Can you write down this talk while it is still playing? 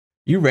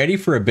You ready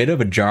for a bit of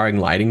a jarring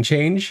lighting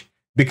change?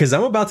 Because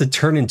I'm about to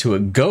turn into a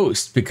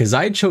ghost because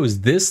I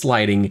chose this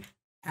lighting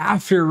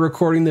after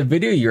recording the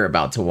video you're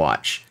about to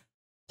watch.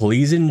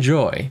 Please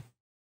enjoy.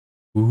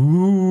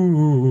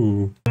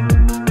 Ooh.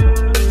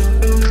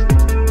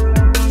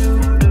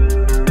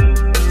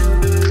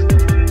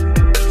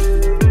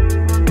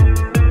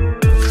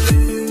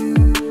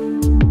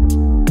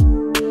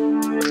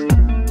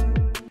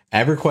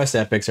 EverQuest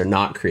epics are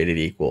not created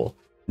equal,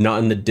 not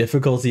in the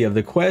difficulty of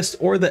the quest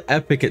or the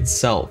epic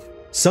itself.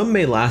 Some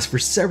may last for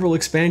several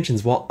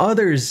expansions, while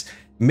others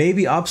may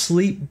be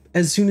obsolete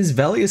as soon as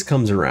Velius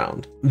comes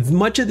around.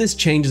 Much of this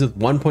changes with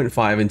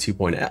 1.5 and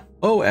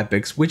 2.0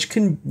 epics, which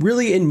can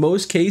really, in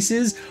most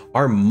cases,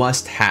 are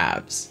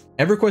must-haves.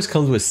 EverQuest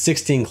comes with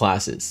 16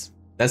 classes.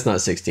 That's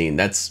not 16,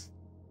 that's...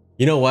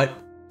 You know what?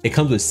 It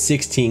comes with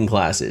 16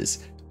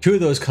 classes. 2 of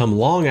those come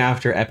long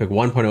after Epic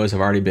 1.0s have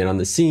already been on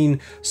the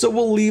scene, so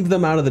we'll leave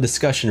them out of the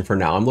discussion for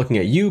now. I'm looking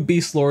at you,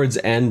 Beast Lords,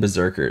 and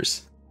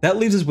Berserkers. That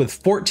leaves us with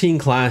 14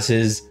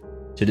 classes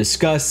to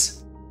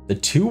discuss the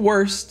 2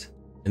 worst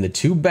and the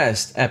 2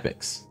 best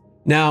epics.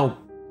 Now,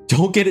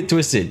 don't get it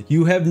twisted.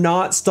 You have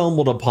not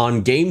stumbled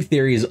upon Game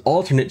Theory's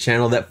alternate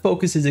channel that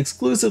focuses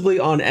exclusively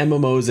on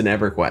MMOs and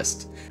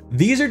EverQuest.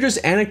 These are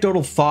just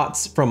anecdotal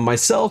thoughts from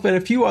myself and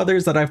a few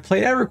others that I've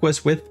played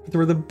EverQuest with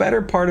for the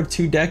better part of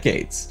 2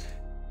 decades.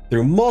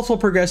 Through multiple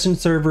progression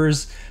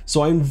servers, so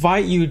I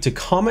invite you to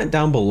comment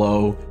down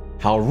below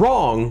how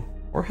wrong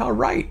or how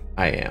right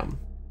I am.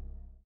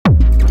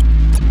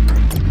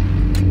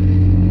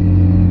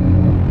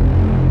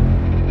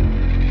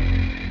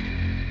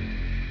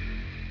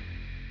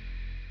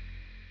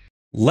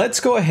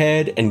 Let's go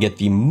ahead and get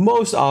the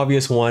most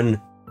obvious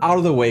one out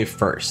of the way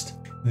first.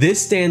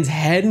 This stands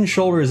head and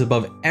shoulders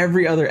above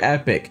every other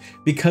epic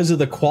because of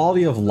the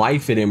quality of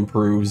life it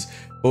improves,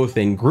 both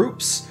in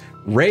groups,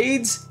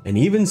 raids, and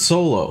even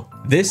solo.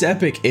 This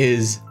epic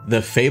is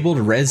the fabled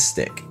res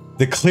stick.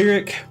 The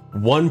Cleric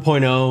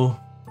 1.0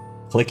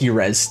 clicky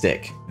res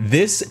stick.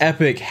 This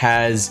epic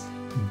has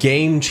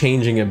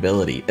game-changing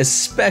ability,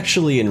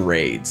 especially in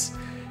raids.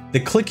 The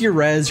clicky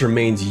res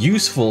remains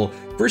useful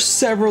for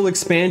several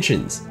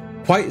expansions.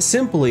 Quite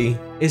simply,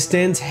 it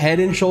stands head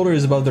and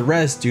shoulders above the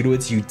rest due to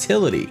its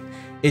utility.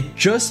 It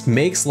just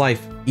makes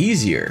life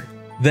easier.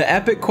 The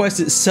epic quest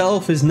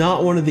itself is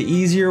not one of the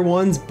easier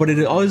ones, but it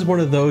is one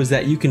of those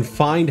that you can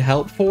find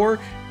help for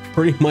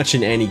pretty much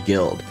in any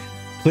guild.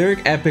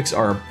 Cleric epics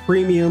are a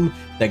premium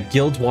that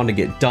guilds want to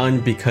get done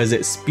because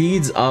it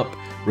speeds up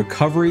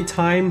recovery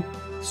time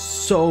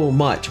so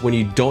much when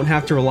you don't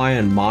have to rely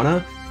on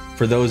mana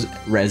for those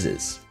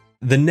reses.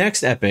 The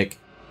next epic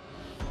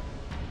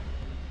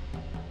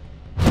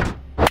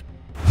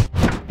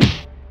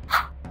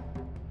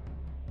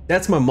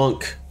that's my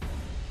monk.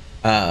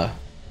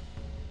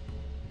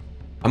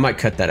 I might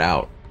cut that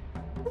out.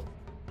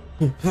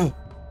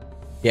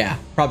 Yeah,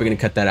 probably gonna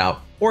cut that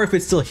out. Or if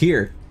it's still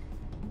here,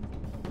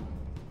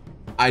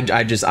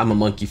 I'm a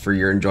monkey for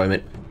your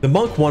enjoyment. The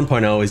Monk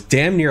 1.0 is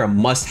damn near a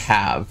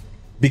must-have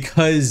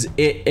because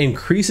it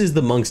increases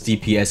the monk's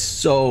DPS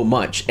so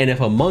much. And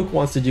if a monk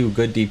wants to do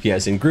good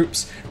DPS in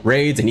groups,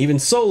 raids, and even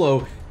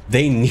solo,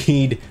 they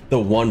need the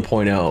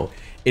 1.0.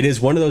 It is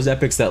one of those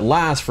epics that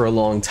lasts for a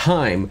long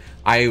time.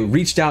 I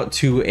reached out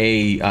to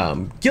a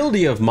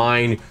guildie of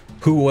mine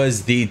who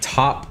was the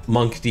top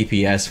monk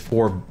DPS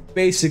for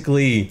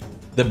basically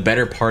the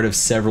better part of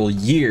several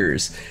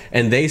years.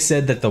 And they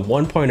said that the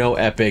 1.0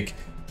 epic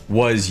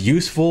was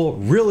useful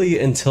really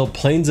until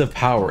Plains of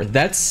Power.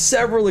 That's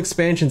several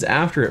expansions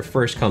after it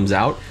first comes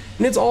out.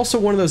 And it's also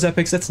one of those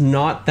epics that's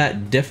not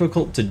that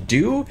difficult to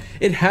do.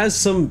 It has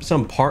some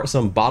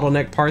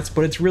bottleneck parts,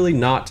 but it's really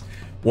not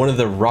one of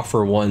the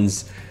rougher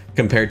ones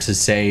compared to,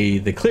 say,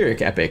 the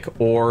Cleric epic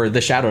or the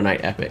Shadow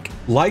Knight epic.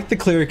 Like the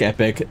Cleric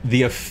epic,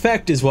 the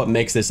effect is what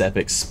makes this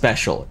epic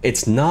special.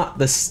 It's not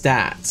the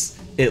stats.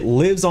 It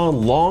lives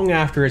on long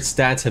after its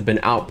stats have been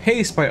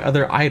outpaced by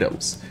other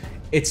items.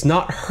 It's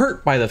not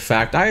hurt by the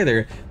fact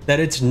either that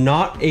it's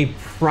not a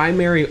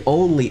primary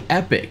only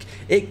epic.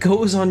 It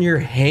goes on your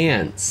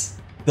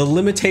hands. The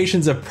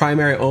limitations of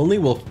primary only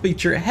will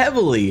feature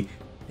heavily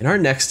in our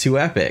next 2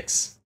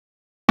 epics.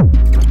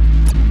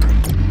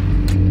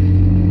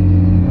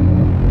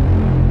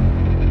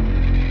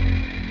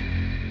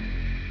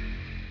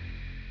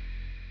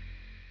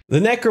 The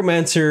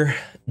Necromancer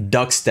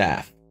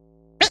Duckstaff.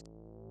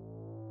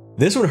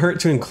 This would hurt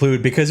to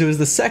include because it was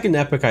the second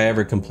epic I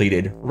ever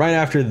completed, right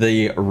after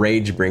the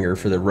Ragebringer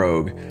for the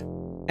Rogue.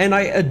 And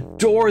I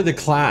adore the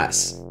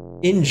class.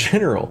 In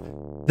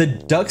general, the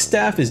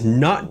Duckstaff is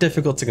not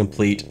difficult to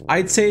complete.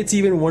 I'd say it's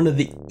even one of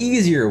the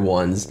easier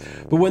ones,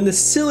 but when the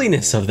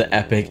silliness of the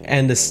epic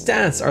and the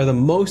stats are the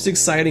most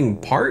exciting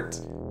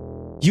part,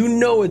 you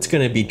know it's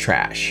gonna be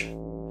trash.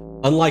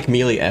 Unlike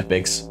melee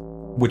epics,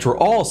 which were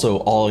also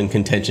all in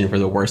contention for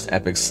the worst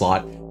epic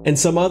slot, and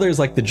some others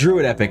like the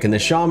Druid epic and the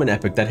Shaman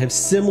epic that have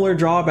similar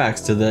drawbacks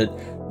to the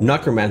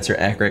Necromancer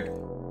epic.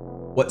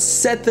 What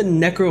set the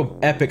Necro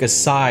epic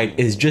aside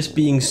is just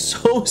being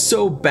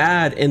so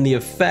bad in the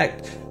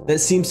effect that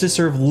seems to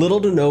serve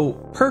little to no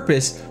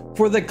purpose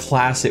for the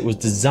class it was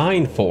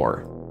designed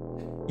for.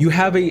 You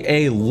have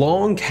a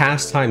long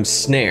cast time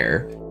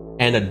snare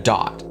and a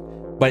dot,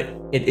 but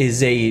it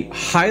is a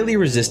highly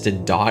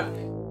resisted dot.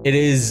 It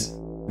is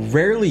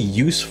rarely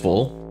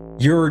useful.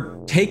 You're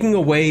taking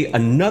away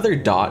another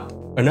dot,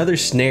 another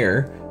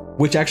snare,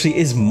 which actually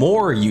is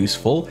more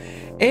useful,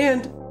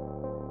 and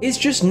it's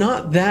just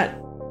not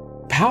that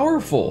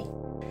powerful.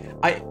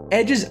 I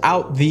edges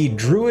out the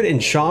Druid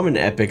and Shaman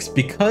epics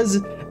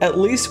because, at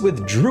least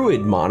with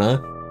Druid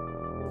mana,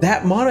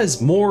 that mana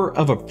is more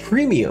of a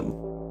premium,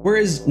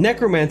 whereas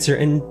Necromancer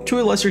and to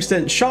a lesser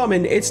extent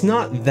Shaman, it's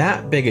not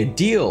that big a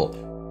deal,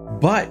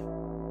 but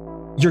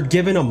you're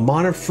given a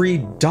mana free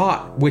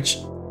dot, which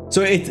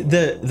so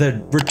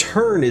the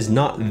return is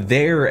not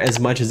there as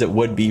much as it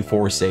would be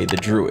for, say, the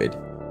Druid.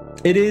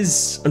 It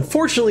is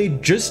unfortunately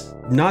just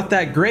not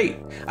that great.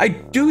 I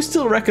do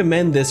still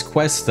recommend this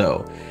quest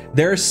though.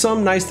 There are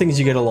some nice things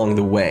you get along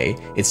the way.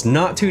 It's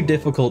not too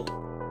difficult,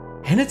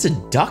 and it's a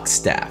duck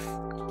staff.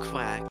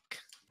 Quack.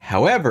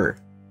 However,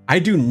 I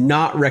do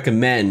not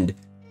recommend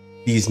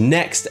these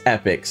next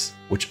epics,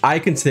 which I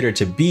consider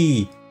to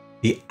be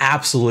the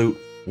absolute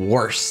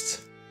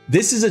worst.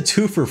 This is a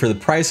twofer for the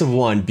price of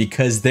one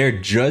because they're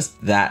just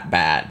that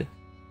bad.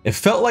 It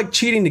felt like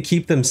cheating to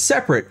keep them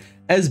separate,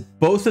 as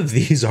both of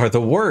these are the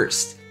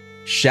worst.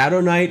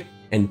 Shadow Knight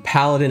and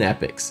Paladin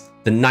epics,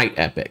 the Knight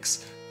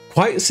epics.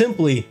 Quite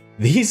simply,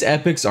 these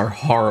epics are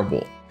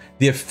horrible.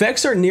 The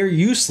effects are near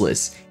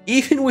useless,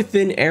 even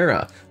within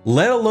era,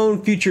 let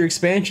alone future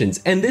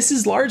expansions, and this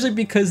is largely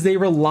because they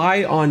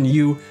rely on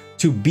you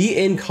to be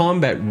in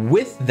combat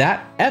with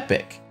that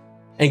epic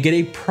and get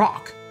a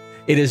proc.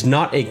 It is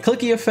not a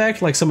clicky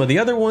effect like some of the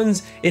other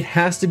ones, it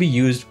has to be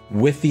used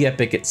with the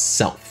epic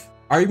itself.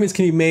 Arguments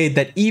can be made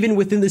that even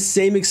within the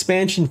same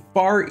expansion,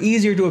 far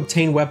easier to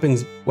obtain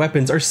weapons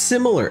are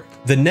similar.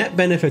 The net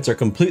benefits are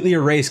completely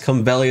erased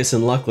come Velius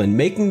and Luclin,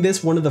 making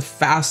this one of the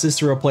fastest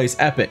to replace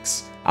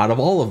epics out of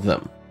all of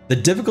them. The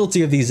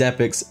difficulty of these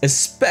epics,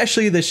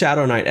 especially the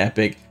Shadow Knight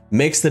epic,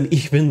 makes them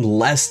even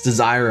less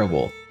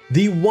desirable.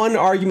 The one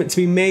argument to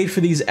be made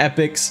for these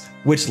epics,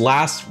 which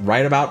lasts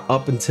right about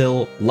up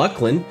until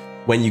Luclin,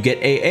 when you get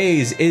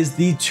AAs, is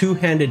the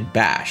two-handed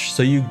bash.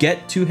 So you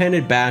get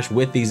two-handed bash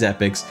with these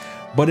epics,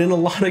 but in a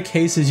lot of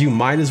cases you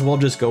might as well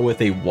just go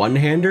with a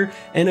one-hander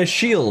and a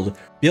shield.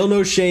 Feel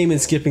no shame in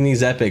skipping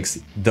these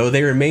epics, though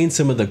they remain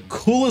some of the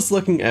coolest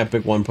looking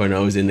epic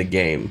 1.0s in the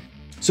game.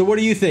 So what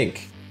do you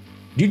think?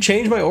 Do you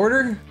change my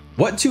order?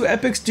 What two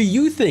epics do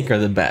you think are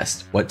the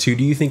best? What two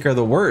do you think are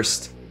the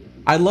worst?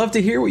 I'd love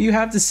to hear what you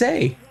have to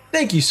say.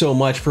 Thank you so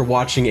much for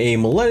watching a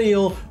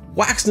millennial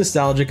wax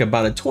nostalgic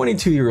about a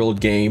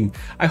 22-year-old game.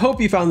 I hope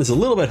you found this a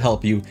little bit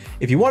help you.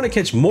 If you want to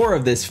catch more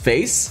of this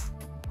face,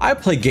 I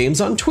play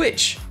games on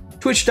Twitch,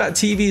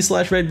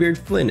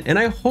 twitch.tv/redbeardflynn, and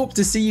I hope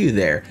to see you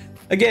there.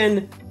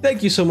 Again,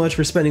 thank you so much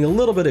for spending a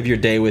little bit of your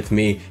day with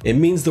me. It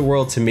means the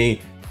world to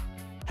me.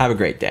 Have a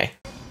great day.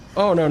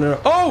 Oh, no.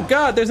 Oh,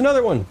 God, there's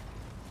another one.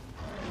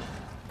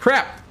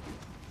 Crap.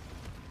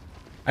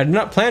 I did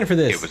not plan for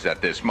this. It was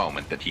at this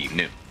moment that he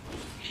knew.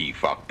 He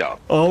fucked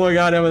up. Oh my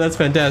God, Emma, that's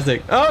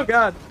fantastic. Oh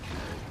God.